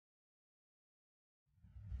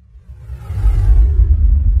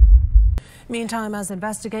Meantime, as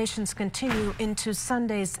investigations continue into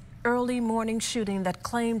Sunday's early morning shooting that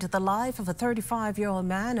claimed the life of a 35-year-old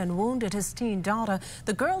man and wounded his teen daughter,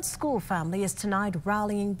 the girl's school family is tonight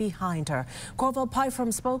rallying behind her. Corval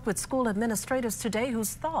Pyfrom spoke with school administrators today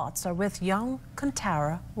whose thoughts are with young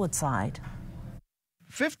Kantara Woodside.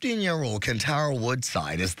 15-year-old Kantara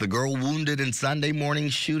Woodside is the girl wounded in Sunday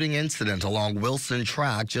morning's shooting incident along Wilson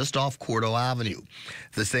Track just off Cordo Avenue.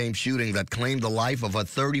 The same shooting that claimed the life of a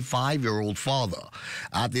 35-year-old father.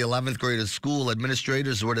 At the 11th grade school,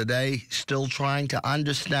 administrators were today still trying to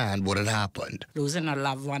understand what had happened. Losing a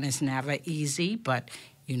loved one is never easy, but,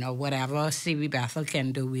 whatever CV Bethel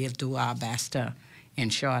can do, we'll do our best to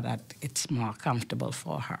ensure that it's more comfortable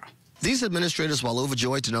for her. These administrators, while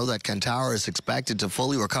overjoyed to know that Kantara is expected to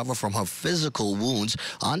fully recover from her physical wounds,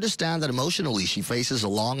 understand that emotionally she faces a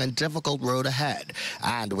long and difficult road ahead.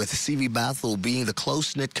 And with CV Bethel being the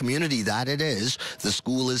close-knit community that it is, the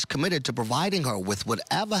school is committed to providing her with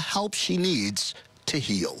whatever help she needs to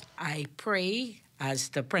heal. I pray, as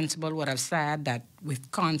the principal would have said, that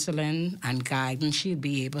with counseling and guidance she'll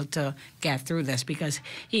be able to get through this, because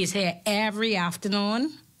he's here every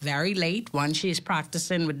afternoon, very late, when she's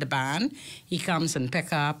practicing with the band. He comes and pick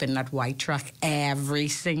her up in that white truck every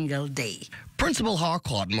single day. Principal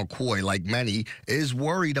Harcourt McCoy, like many, is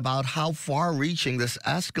worried about how far-reaching this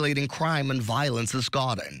escalating crime and violence has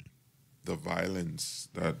gotten. The violence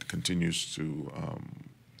that continues to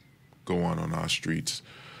go on our streets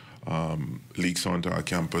leaks onto our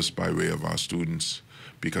campus by way of our students,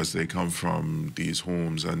 because they come from these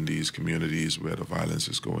homes and these communities where the violence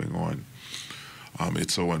is going on.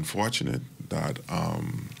 It's so unfortunate that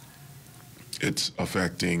it's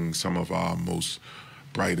affecting some of our most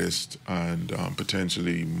brightest and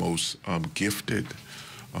potentially most gifted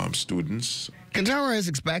students. Kantara is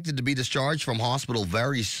expected to be discharged from hospital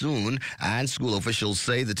very soon, and school officials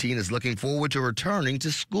say the teen is looking forward to returning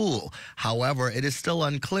to school. However, it is still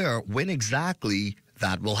unclear when exactly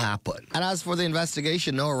that will happen. And as for the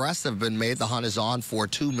investigation, no arrests have been made. The hunt is on for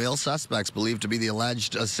two male suspects believed to be the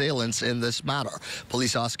alleged assailants in this matter.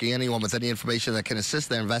 Police asking anyone with any information that can assist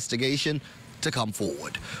their investigation to come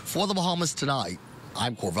forward. For the Bahamas Tonight,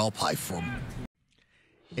 I'm Corval Pyfrom.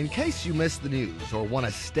 In case you missed the news or want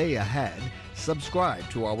to stay ahead, subscribe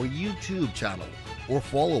to our YouTube channel or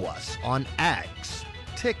follow us on X,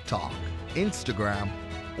 TikTok, Instagram,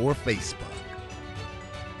 or Facebook.